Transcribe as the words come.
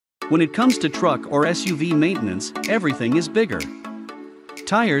When it comes to truck or SUV maintenance, everything is bigger.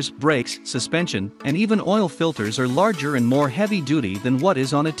 Tires, brakes, suspension, and even oil filters are larger and more heavy-duty than what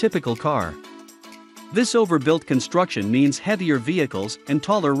is on a typical car. This overbuilt construction means heavier vehicles and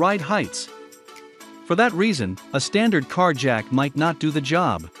taller ride heights. For that reason, a standard car jack might not do the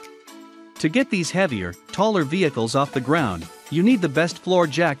job. To get these heavier, taller vehicles off the ground, you need the best floor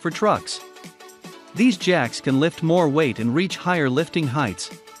jack for trucks. These jacks can lift more weight and reach higher lifting heights,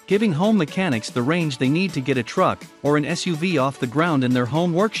 giving home mechanics the range they need to get a truck or an SUV off the ground in their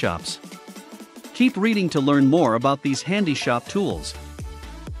home workshops. Keep reading to learn more about these handy shop tools.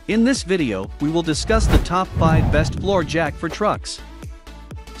 In this video, we will discuss the top 5 best floor jack for trucks.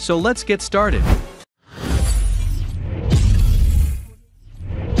 So let's get started.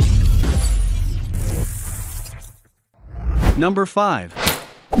 Number 5.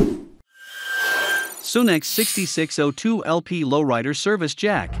 Sunex 6602 LP Lowrider Service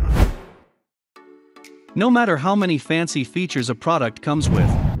Jack. No matter how many fancy features a product comes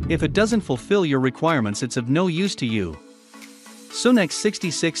with, if it doesn't fulfill your requirements, it's of no use to you. Sunex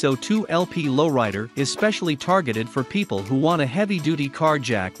 6602 LP Lowrider is specially targeted for people who want a heavy-duty car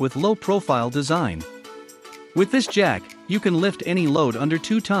jack with low-profile design. With this jack, you can lift any load under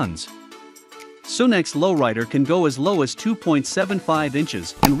 2 tons. Sunex Lowrider can go as low as 2.75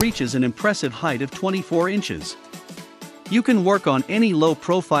 inches and reaches an impressive height of 24 inches. You can work on any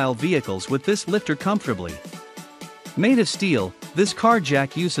low-profile vehicles with this lifter comfortably. Made of steel, this car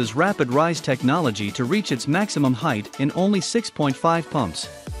jack uses rapid rise technology to reach its maximum height in only 6.5 pumps.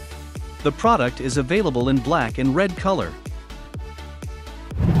 The product is available in black and red color.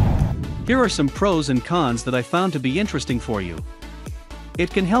 Here are some pros and cons that I found to be interesting for you. It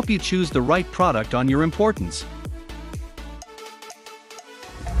can help you choose the right product on your importance.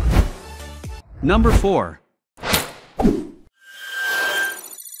 Number 4.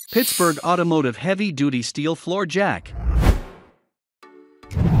 Pittsburgh Automotive Heavy-Duty Steel Floor Jack.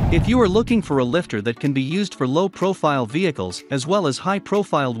 If you are looking for a lifter that can be used for low-profile vehicles as well as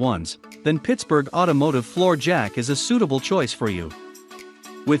high-profiled ones, then Pittsburgh Automotive Floor Jack is a suitable choice for you.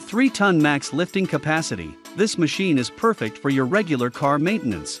 With 3-ton max lifting capacity, this machine is perfect for your regular car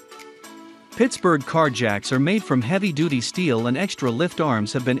maintenance. Pittsburgh car jacks are made from heavy-duty steel and extra lift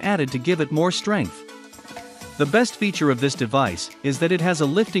arms have been added to give it more strength. The best feature of this device is that it has a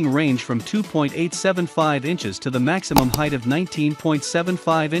lifting range from 2.875 inches to the maximum height of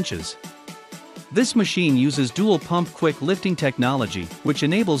 19.75 inches. This machine uses dual-pump quick lifting technology, which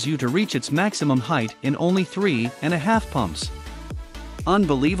enables you to reach its maximum height in only 3.5 pumps.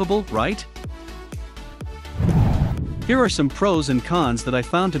 Unbelievable, right? Here are some pros and cons that I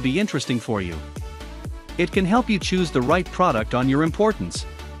found to be interesting for you. It can help you choose the right product on your importance.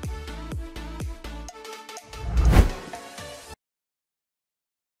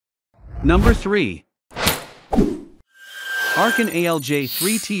 Number 3. Arkin ALJ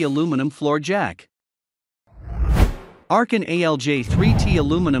 3T Aluminum Floor Jack. Arkin ALJ 3T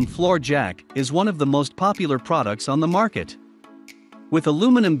Aluminum Floor Jack is one of the most popular products on the market. With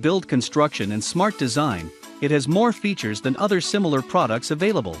aluminum build construction and smart design, it has more features than other similar products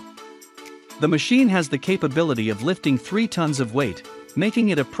available. The machine has the capability of lifting 3 tons of weight, making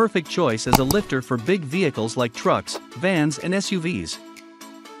it a perfect choice as a lifter for big vehicles like trucks, vans, and SUVs.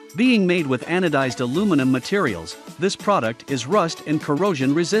 Being made with anodized aluminum materials, this product is rust and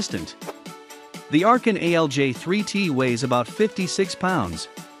corrosion resistant. The Arkin ALJ 3T weighs about 56 pounds.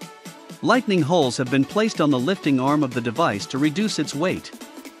 Lightning holes have been placed on the lifting arm of the device to reduce its weight.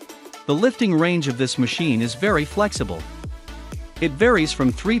 The lifting range of this machine is very flexible. It varies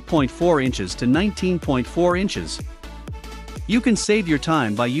from 3.4 inches to 19.4 inches. You can save your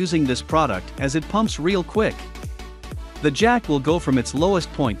time by using this product as it pumps real quick. The jack will go from its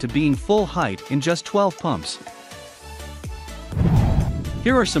lowest point to being full height in just 12 pumps.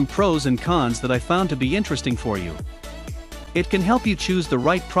 Here are some pros and cons that I found to be interesting for you. It can help you choose the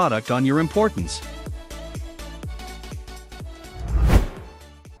right product on your importance.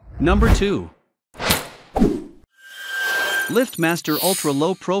 Number 2. LiftMaster Ultra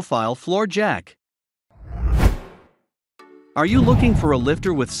Low Profile Floor Jack. Are you looking for a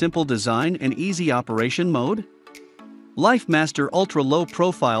lifter with simple design and easy operation mode? LiftMaster Ultra Low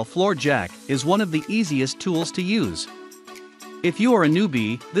Profile Floor Jack is one of the easiest tools to use. If you are a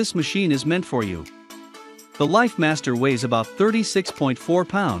newbie, this machine is meant for you. The LiftMaster weighs about 36.4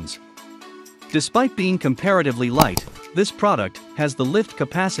 pounds. Despite being comparatively light, this product has the lift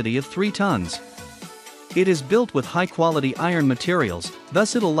capacity of 3 tons. It is built with high-quality iron materials,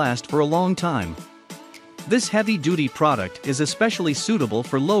 thus it'll last for a long time. This heavy-duty product is especially suitable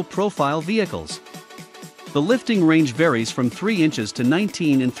for low-profile vehicles. The lifting range varies from 3 inches to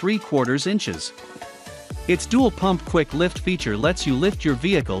 19 3/4 inches. Its dual pump quick lift feature lets you lift your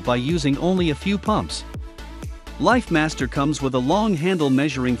vehicle by using only a few pumps. LifeMaster comes with a long handle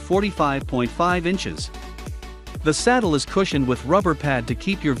measuring 45.5 inches. The saddle is cushioned with rubber pad to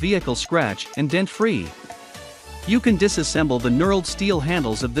keep your vehicle scratch and dent free. You can disassemble the knurled steel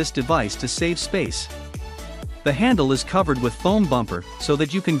handles of this device to save space. The handle is covered with foam bumper so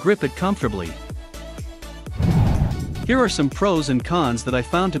that you can grip it comfortably. Here are some pros and cons that I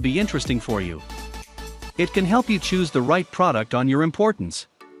found to be interesting for you. It can help you choose the right product on your importance.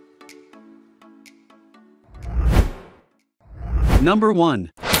 Number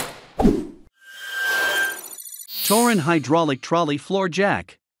 1. Torin Hydraulic Trolley Floor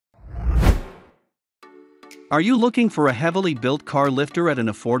Jack. Are you looking for a heavily built car lifter at an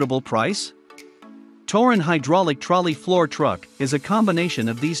affordable price? Torin Hydraulic Trolley Floor Truck is a combination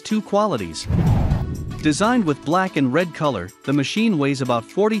of these two qualities. Designed with black and red color, the machine weighs about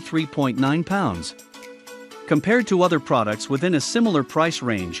 43.9 pounds. Compared to other products within a similar price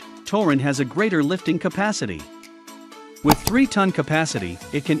range, Torin has a greater lifting capacity. With 3-ton capacity,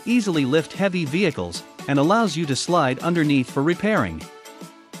 it can easily lift heavy vehicles and allows you to slide underneath for repairing.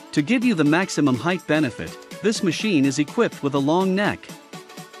 To give you the maximum height benefit, this machine is equipped with a long neck.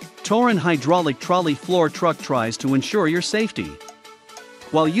 Torin Hydraulic Trolley Floor Truck tries to ensure your safety.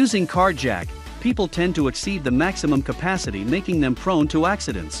 While using car jack, people tend to exceed the maximum capacity, making them prone to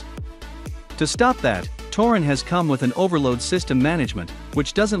accidents. To stop that, Torin has come with an overload system management,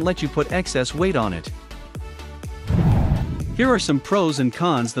 which doesn't let you put excess weight on it. Here are some pros and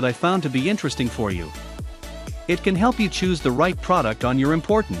cons that I found to be interesting for you. It can help you choose the right product on your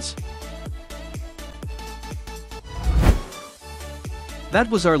importance. That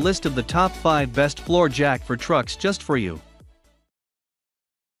was our list of the top 5 best floor jack for trucks just for you.